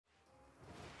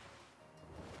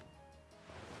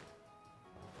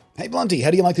Hey Blunty, how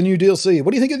do you like the new DLC?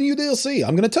 What do you think of the new DLC?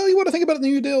 I'm going to tell you what I think about the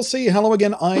new DLC. Hello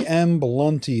again, I am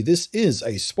Blunty. This is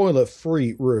a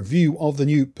spoiler-free review of the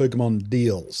new Pokemon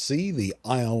DLC, the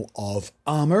Isle of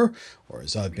Armor, or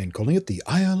as I've been calling it, the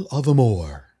Isle of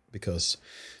Amor, because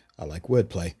I like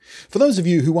wordplay. For those of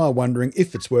you who are wondering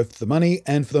if it's worth the money,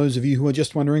 and for those of you who are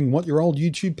just wondering what your old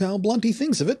YouTube pal Blunty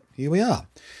thinks of it, here we are.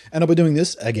 And I'll be doing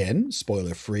this, again,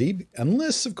 spoiler-free,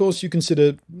 unless, of course, you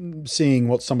consider seeing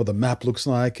what some of the map looks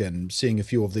like and seeing a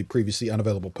few of the previously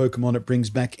unavailable Pokemon it brings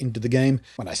back into the game.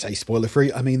 When I say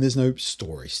spoiler-free, I mean there's no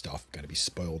story stuff going to be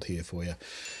spoiled here for you.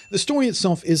 The story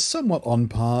itself is somewhat on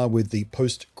par with the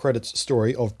post-credits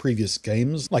story of previous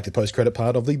games, like the post-credit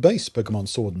part of the base Pokemon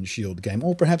Sword and Shield game,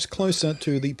 or perhaps closer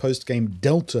to the post-game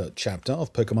Delta chapter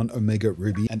of Pokemon Omega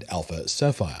Ruby and Alpha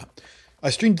Sapphire. I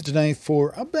streamed it today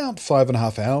for about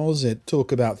 5.5 hours. It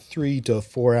took about 3 to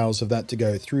 4 hours of that to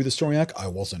go through the story arc. I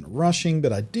wasn't rushing,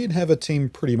 but I did have a team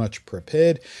pretty much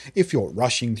prepared. If you're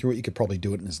rushing through it, you could probably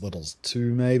do it in as little as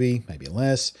 2 maybe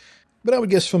less. But I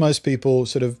would guess for most people,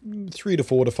 sort of 3 to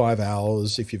 4 to 5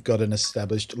 hours, if you've got an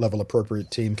established level appropriate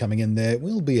team coming in there,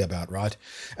 will be about right.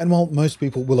 And while most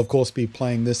people will of course be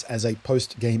playing this as a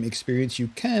post-game experience, you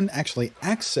can actually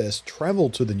access travel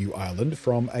to the new island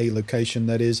from a location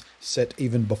that is set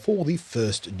even before the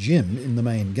first gym in the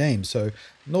main game. So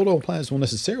not all players will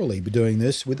necessarily be doing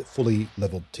this with fully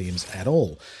leveled teams at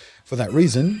all. For that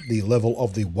reason, the level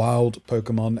of the wild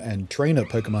Pokemon and trainer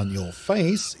Pokemon you'll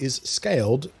face is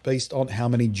scaled based on how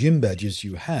many gym badges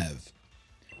you have,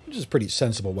 which is a pretty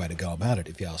sensible way to go about it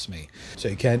if you ask me. So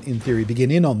you can, in theory,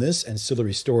 begin in on this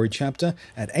ancillary story chapter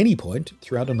at any point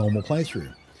throughout a normal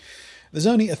playthrough. There's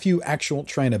only a few actual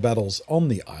trainer battles on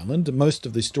the island. Most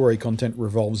of the story content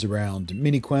revolves around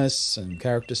mini-quests and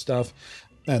character stuff,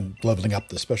 and leveling up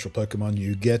the special Pokemon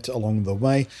you get along the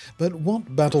way, but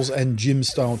what battles and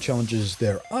gym-style challenges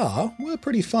there are were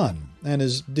pretty fun, and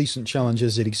as decent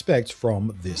challenges you'd expect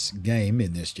from this game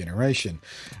in this generation.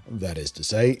 That is to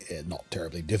say, not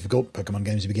terribly difficult. Pokemon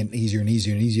games have been getting easier and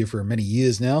easier and easier for many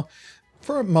years now.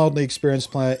 For a mildly experienced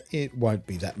player, it won't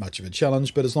be that much of a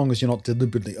challenge, but as long as you're not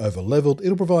deliberately over-leveled,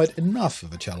 it'll provide enough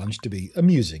of a challenge to be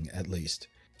amusing at least.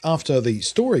 After the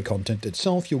story content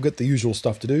itself, you'll get the usual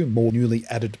stuff to do, more newly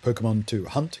added Pokemon to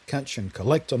hunt, catch and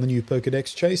collect on the new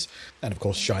Pokedex chase, and of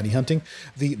course shiny hunting.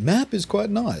 The map is quite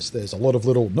nice. There's a lot of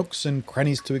little nooks and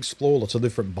crannies to explore, lots of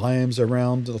different biomes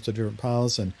around, lots of different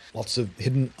paths and lots of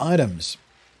hidden items.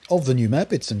 Of the new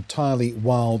map, it's entirely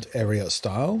wild area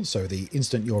style, so the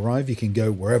instant you arrive you can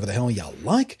go wherever the hell you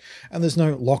like, and there's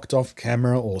no locked off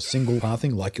camera or single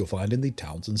pathing like you'll find in the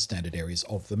towns and standard areas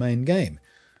of the main game.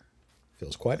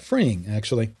 Feels quite freeing,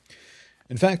 actually.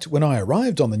 In fact, when I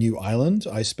arrived on the new island,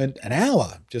 I spent an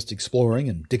hour just exploring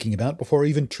and dicking about before I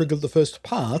even triggered the first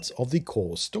part of the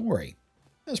core story.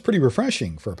 That's pretty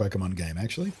refreshing for a Pokemon game,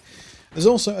 actually. There's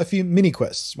also a few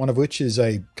mini-quests, one of which is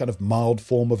a kind of mild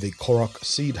form of the Korok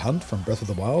Seed Hunt from Breath of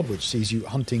the Wild, which sees you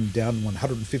hunting down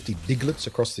 150 Digletts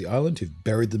across the island who've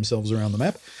buried themselves around the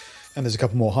map. And there's a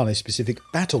couple more highly specific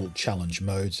battle challenge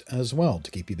modes as well to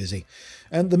keep you busy.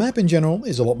 And the map in general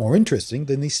is a lot more interesting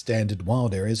than the standard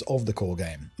wild areas of the core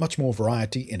game. Much more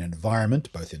variety in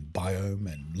environment, both in biome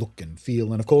and look and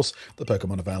feel, and of course the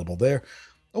Pokemon available there.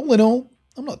 All in all,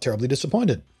 I'm not terribly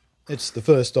disappointed. It's the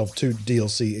first of 2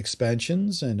 DLC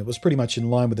expansions, and it was pretty much in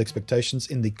line with expectations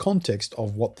in the context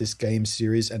of what this game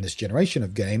series and this generation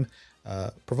of game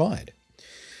provide.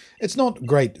 It's not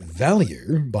great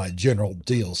value by general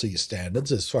DLC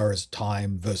standards as far as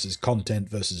time versus content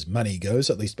versus money goes,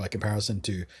 at least by comparison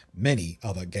to many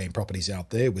other game properties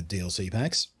out there with DLC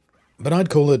packs. But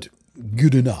I'd call it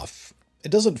good enough. It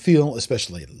doesn't feel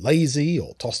especially lazy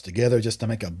or tossed together just to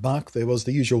make a buck. There was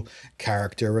the usual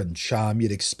character and charm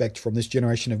you'd expect from this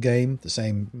generation of game, the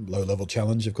same low-level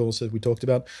challenge, of course, as we talked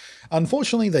about.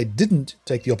 Unfortunately, they didn't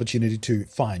take the opportunity to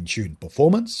fine-tune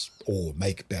performance or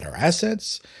make better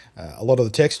assets. A lot of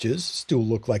the textures still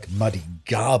look like muddy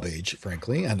garbage,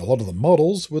 frankly, and a lot of the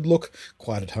models would look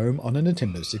quite at home on a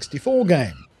Nintendo 64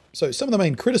 game. So some of the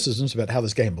main criticisms about how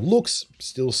this game looks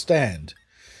still stand.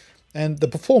 And the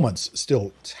performance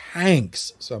still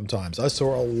tanks sometimes. I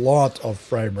saw a lot of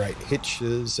frame rate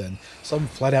hitches and some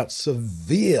flat out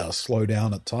severe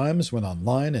slowdown at times when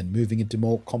online and moving into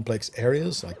more complex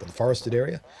areas like the forested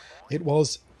area. It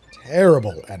was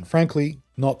terrible and frankly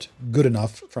not good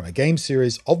enough from a game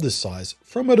series of this size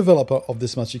from a developer of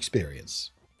this much experience.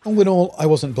 All in all, I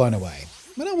wasn't blown away,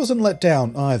 but I wasn't let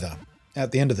down either.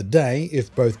 At the end of the day,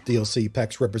 if both DLC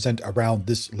packs represent around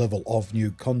this level of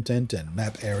new content and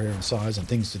map area and size and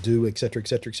things to do, etc,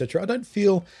 etc, etc, I don't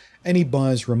feel any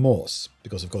buyer's remorse,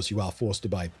 because of course you are forced to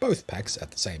buy both packs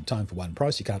at the same time for one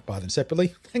price. You can't buy them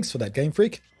separately. Thanks for that, Game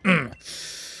Freak.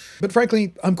 But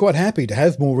frankly, I'm quite happy to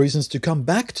have more reasons to come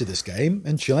back to this game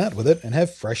and chill out with it and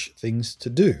have fresh things to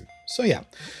do. So yeah,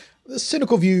 the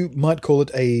cynical view might call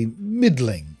it a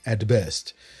middling at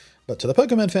best, but to the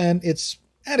Pokemon fan, it's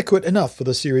adequate enough for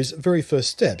the series' very first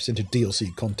steps into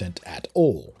DLC content at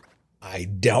all. I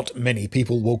doubt many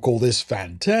people will call this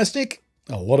fantastic.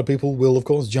 A lot of people will, of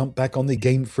course, jump back on the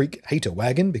Game Freak hater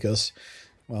wagon because,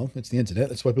 well, it's the internet,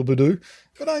 that's what people do.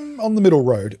 But I'm on the middle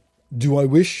road. Do I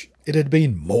wish it had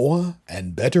been more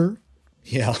and better?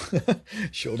 Yeah,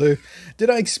 sure do. Did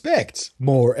I expect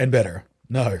more and better?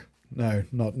 No,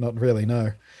 not really,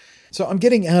 no. So I'm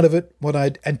getting out of it what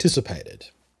I'd anticipated,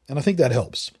 and I think that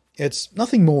helps. It's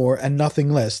nothing more and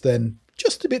nothing less than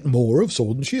just a bit more of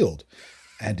Sword and Shield.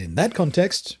 And in that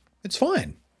context, it's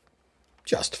fine.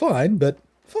 Just fine, but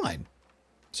fine.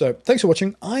 So thanks for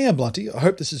watching. I am Blunty. I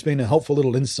hope this has been a helpful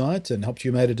little insight and helped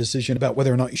you make a decision about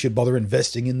whether or not you should bother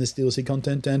investing in this DLC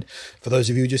content. And for those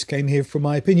of you who just came here for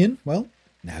my opinion, well,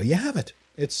 now you have it.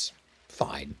 It's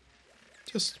fine.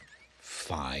 Just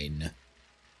fine.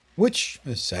 Which,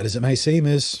 as sad as it may seem,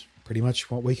 is pretty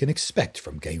much what we can expect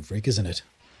from Game Freak, isn't it?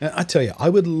 I tell you, I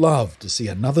would love to see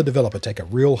another developer take a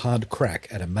real hard crack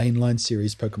at a mainline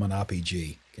series Pokemon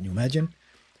RPG. Can you imagine?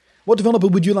 What developer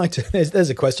would you like to...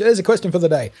 There's a question. There's a question for the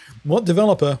day. What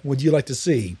developer would you like to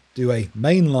see do a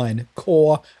mainline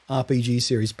core RPG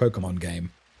series Pokemon game?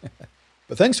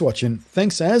 But thanks for watching.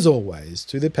 Thanks, as always,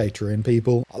 to the Patreon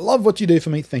people. I love what you do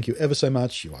for me. Thank you ever so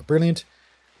much. You are brilliant.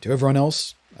 To everyone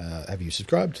else, have you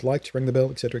subscribed, liked, rang the bell,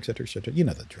 etc, etc, etc? You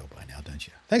know the drill by now, don't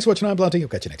you? Thanks for watching. I'm Blunty. I'll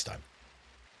catch you next time.